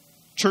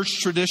church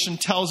tradition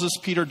tells us,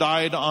 Peter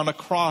died on a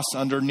cross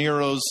under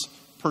Nero's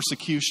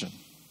persecution.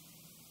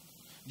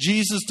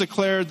 Jesus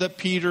declared that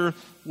Peter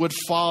would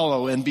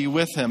follow and be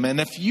with him.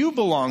 And if you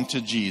belong to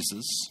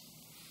Jesus,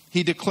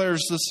 he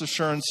declares this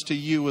assurance to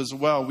you as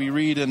well. We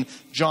read in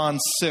John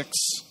 6,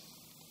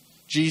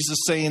 Jesus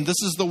saying,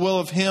 "This is the will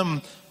of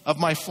him, of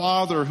my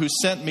Father who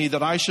sent me,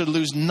 that I should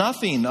lose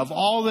nothing of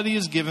all that he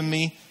has given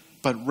me,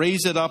 but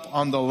raise it up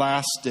on the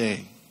last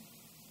day.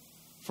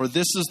 For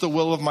this is the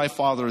will of my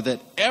Father, that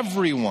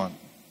everyone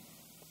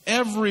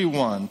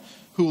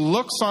who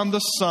looks on the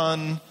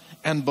Son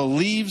and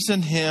believes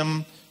in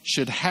him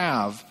should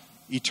have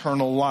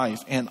eternal life.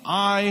 And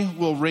I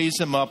will raise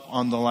him up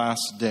on the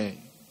last day."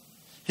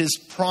 His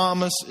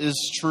promise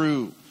is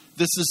true.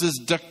 This is his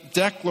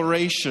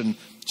declaration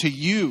to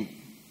you.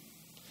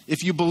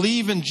 If you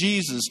believe in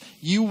Jesus,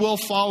 you will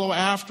follow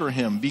after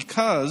him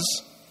because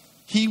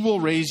he will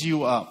raise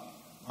you up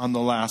on the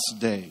last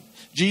day.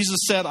 Jesus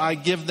said, "I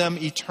give them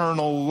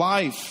eternal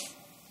life,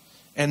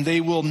 and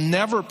they will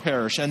never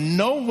perish, and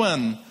no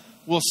one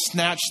will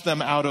snatch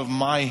them out of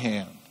my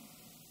hand."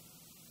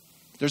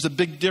 There's a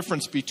big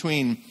difference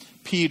between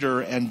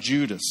Peter and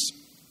Judas.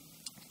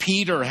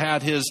 Peter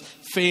had his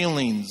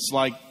failings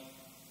like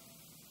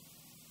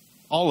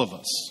all of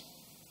us.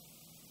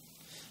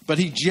 But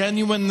he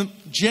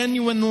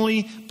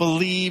genuinely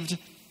believed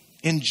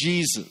in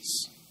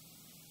Jesus.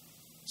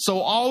 So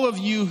all of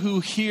you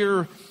who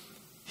hear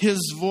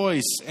his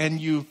voice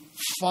and you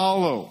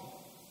follow,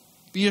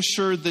 be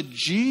assured that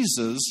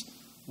Jesus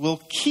will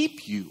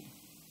keep you.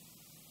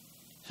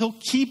 He'll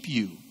keep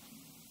you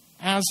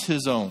as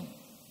his own.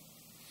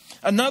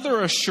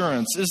 Another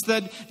assurance is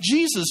that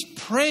Jesus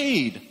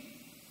prayed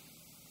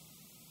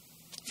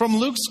From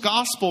Luke's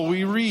gospel,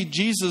 we read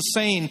Jesus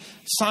saying,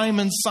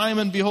 "Simon,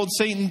 Simon, behold,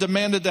 Satan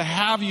demanded to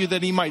have you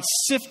that he might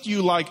sift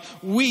you like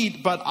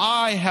wheat, but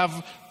I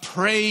have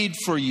prayed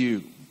for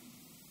you,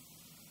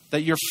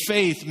 that your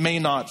faith may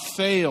not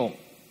fail.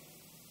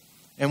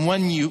 And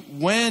when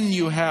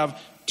you have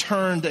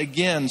turned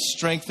again,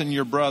 strengthen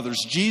your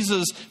brothers."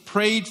 Jesus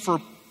prayed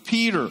for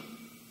Peter.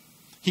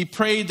 He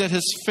prayed that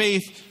his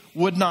faith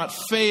would not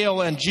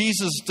fail, and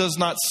Jesus does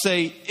not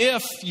say,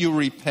 "if you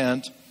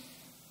repent,"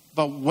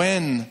 but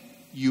when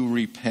you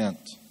repent.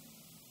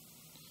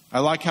 I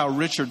like how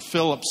Richard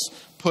Phillips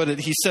put it.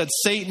 He said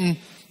Satan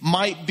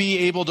might be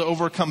able to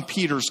overcome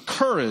Peter's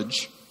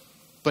courage,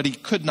 but he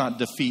could not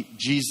defeat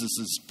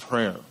Jesus'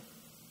 prayer.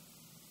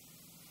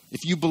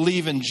 If you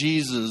believe in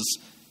Jesus,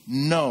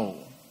 know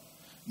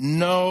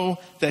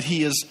that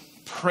he is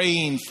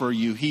praying for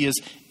you. He is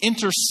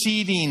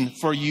interceding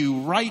for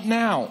you right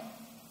now.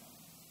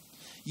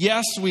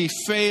 Yes, we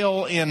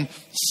fail in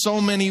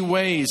so many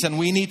ways, and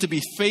we need to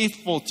be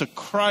faithful to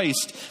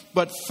Christ.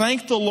 But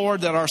thank the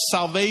Lord that our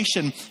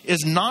salvation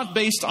is not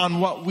based on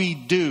what we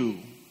do,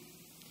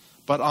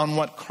 but on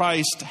what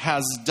Christ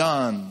has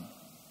done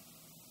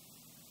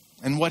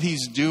and what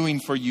he's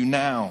doing for you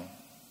now.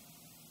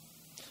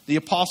 The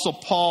Apostle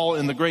Paul,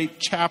 in the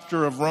great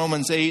chapter of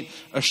Romans 8,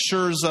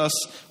 assures us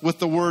with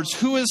the words,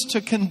 "Who is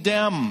to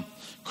condemn?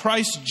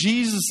 Christ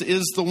Jesus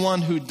is the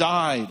one who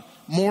died.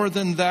 More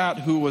than that,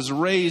 who was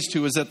raised,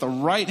 who is at the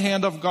right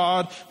hand of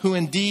God, who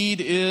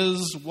indeed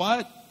is"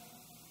 what?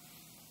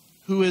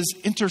 Who is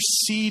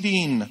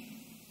interceding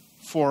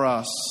for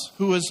us,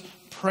 who is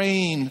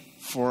praying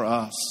for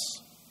us.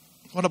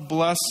 What a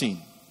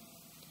blessing.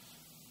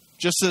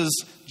 Just as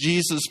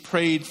Jesus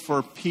prayed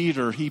for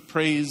Peter, he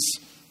prays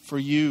for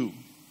you.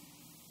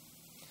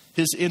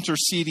 His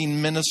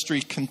interceding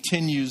ministry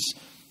continues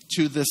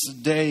to this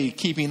day,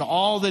 keeping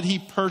all that he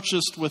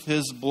purchased with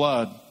his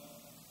blood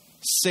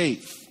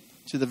safe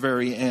to the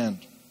very end.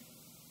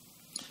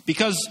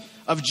 Because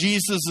of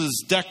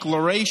Jesus'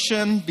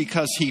 declaration,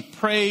 because he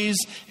prays,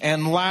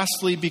 and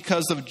lastly,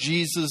 because of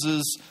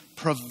Jesus'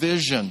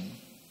 provision,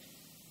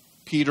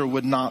 Peter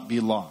would not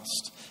be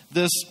lost.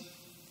 This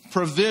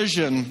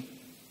provision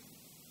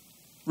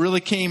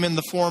really came in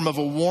the form of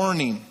a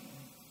warning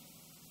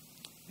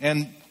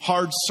and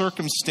hard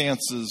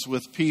circumstances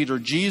with Peter.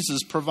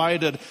 Jesus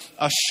provided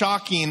a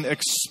shocking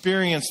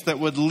experience that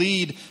would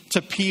lead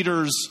to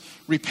Peter's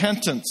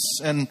repentance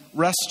and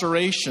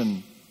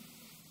restoration,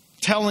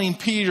 telling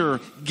Peter,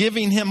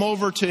 giving him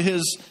over to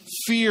his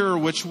fear,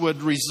 which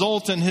would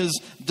result in his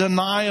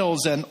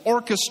denials, and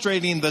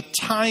orchestrating the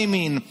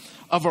timing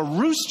of a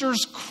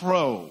rooster's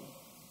crow.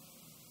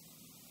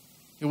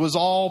 It was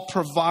all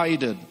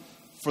provided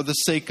for the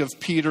sake of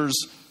Peter's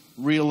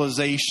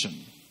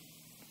realization,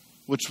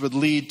 which would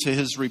lead to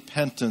his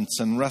repentance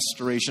and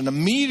restoration.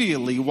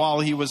 Immediately,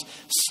 while he was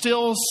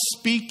still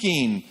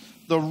speaking,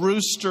 the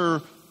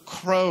rooster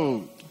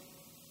crowed.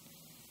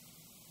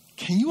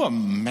 Can you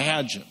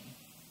imagine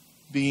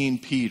being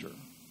Peter,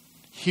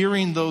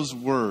 hearing those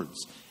words,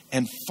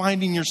 and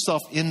finding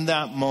yourself in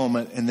that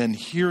moment, and then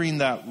hearing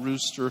that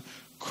rooster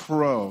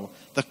crow?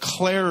 The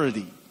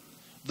clarity,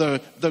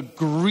 the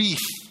grief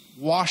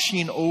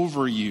washing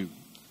over you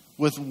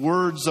with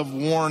words of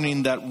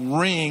warning that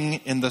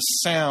ring in the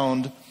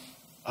sound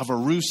of a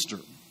rooster.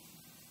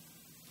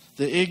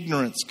 The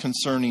ignorance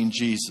concerning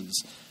Jesus,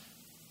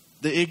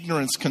 the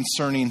ignorance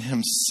concerning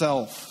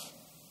himself,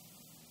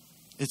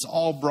 it's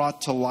all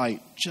brought to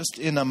light just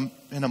in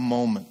a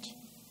moment.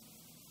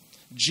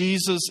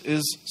 Jesus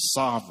is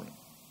sovereign.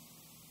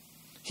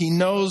 He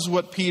knows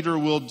what Peter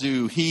will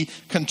do. He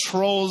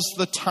controls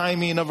the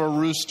timing of a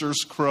rooster's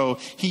crow.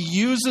 He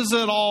uses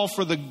it all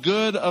for the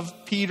good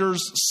of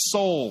Peter's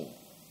soul,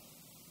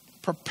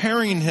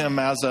 preparing him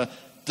as a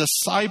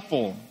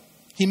disciple.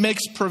 He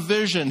makes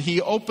provision.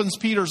 He opens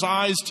Peter's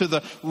eyes to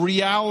the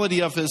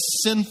reality of his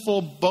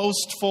sinful,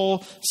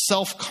 boastful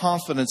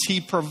self-confidence.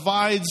 He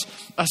provides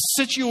a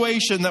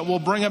situation that will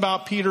bring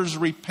about Peter's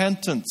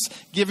repentance,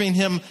 giving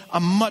him a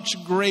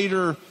much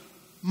greater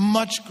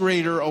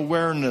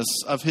awareness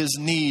of his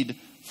need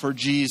for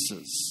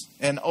Jesus.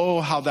 And oh,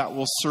 how that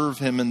will serve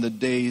him in the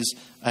days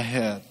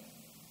ahead.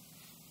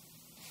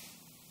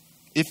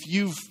 If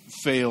you've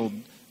failed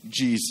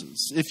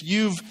Jesus, if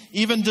you've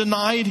even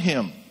denied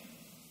him,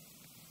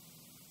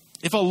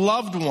 if a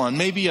loved one,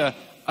 maybe a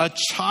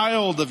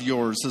child of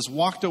yours, has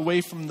walked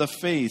away from the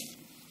faith,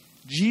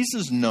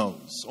 Jesus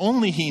knows,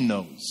 only he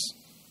knows,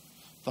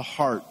 the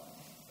heart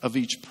of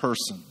each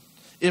person,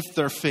 if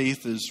their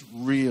faith is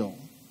real.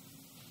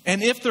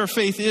 And if their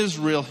faith is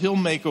real, he'll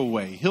make a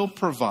way, he'll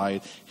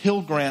provide,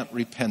 he'll grant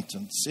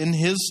repentance in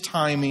his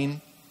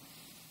timing.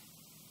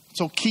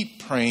 So keep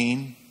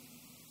praying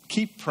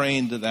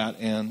to that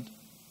end.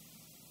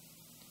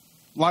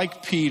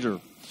 Like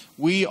Peter,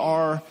 we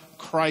are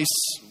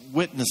Christ's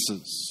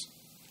witnesses.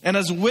 And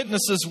as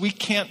witnesses, we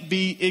can't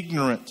be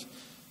ignorant.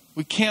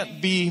 We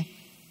can't be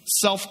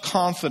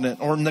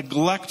self-confident or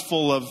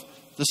neglectful of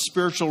the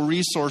spiritual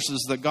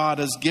resources that God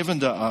has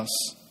given to us.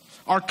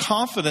 Our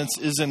confidence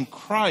is in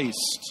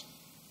Christ.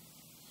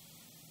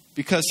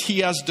 because he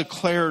has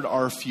declared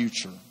our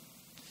future.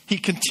 He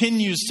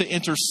continues to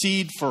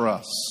intercede for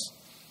us,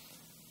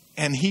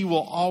 and he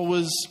will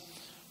always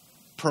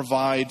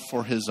provide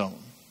for his own.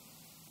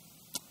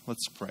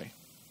 Let's pray.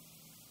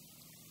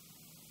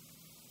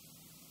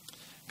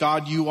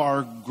 God, you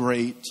are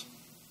great.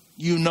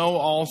 You know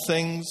all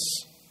things,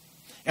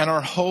 and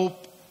our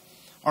hope,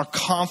 our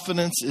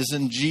confidence is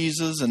in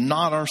Jesus and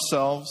not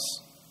ourselves.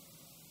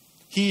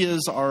 He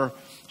is our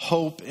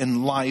hope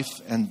in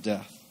life and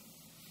death.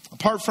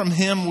 Apart from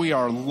him, we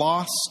are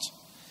lost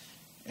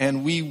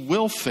and we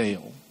will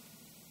fail.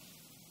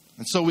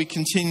 And so we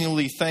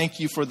continually thank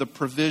you for the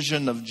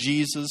provision of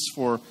Jesus,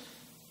 for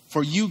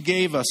you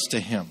gave us to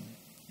him.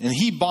 And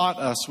he bought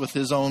us with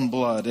his own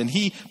blood. And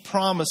he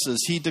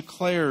promises, he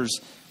declares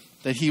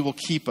that he will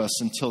keep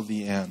us until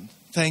the end.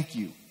 Thank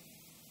you.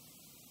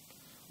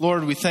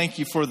 Lord, we thank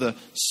you for the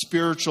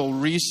spiritual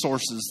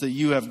resources that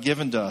you have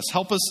given to us.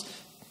 Help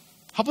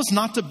us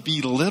not to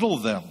belittle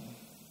them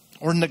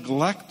or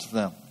neglect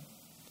them.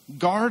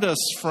 Guard us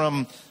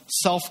from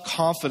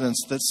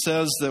self-confidence that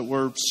says that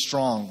we're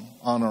strong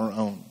on our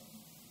own,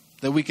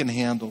 that we can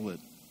handle it.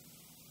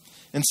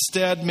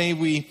 Instead, may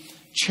we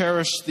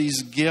cherish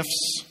these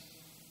gifts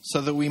so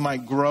that we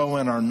might grow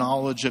in our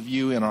knowledge of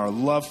you, in our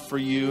love for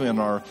you, in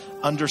our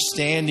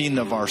understanding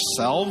of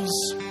ourselves,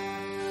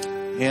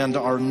 and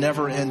our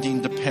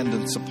never-ending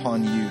dependence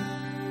upon you.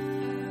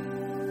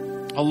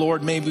 Oh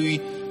Lord, may we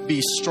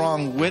be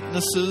strong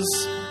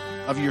witnesses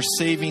of your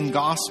saving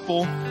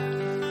gospel.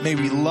 May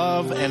we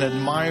love and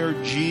admire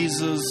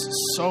Jesus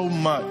so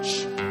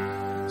much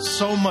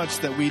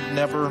that we'd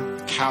never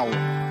cower,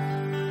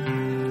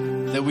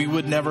 that we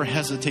would never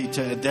hesitate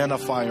to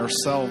identify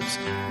ourselves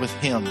with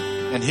him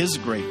and his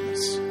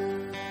greatness.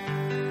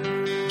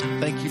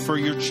 Thank you for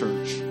your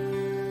church.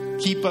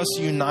 Keep us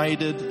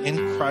united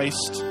in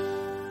Christ.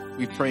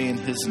 We pray in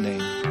his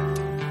name.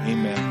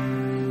 Amen.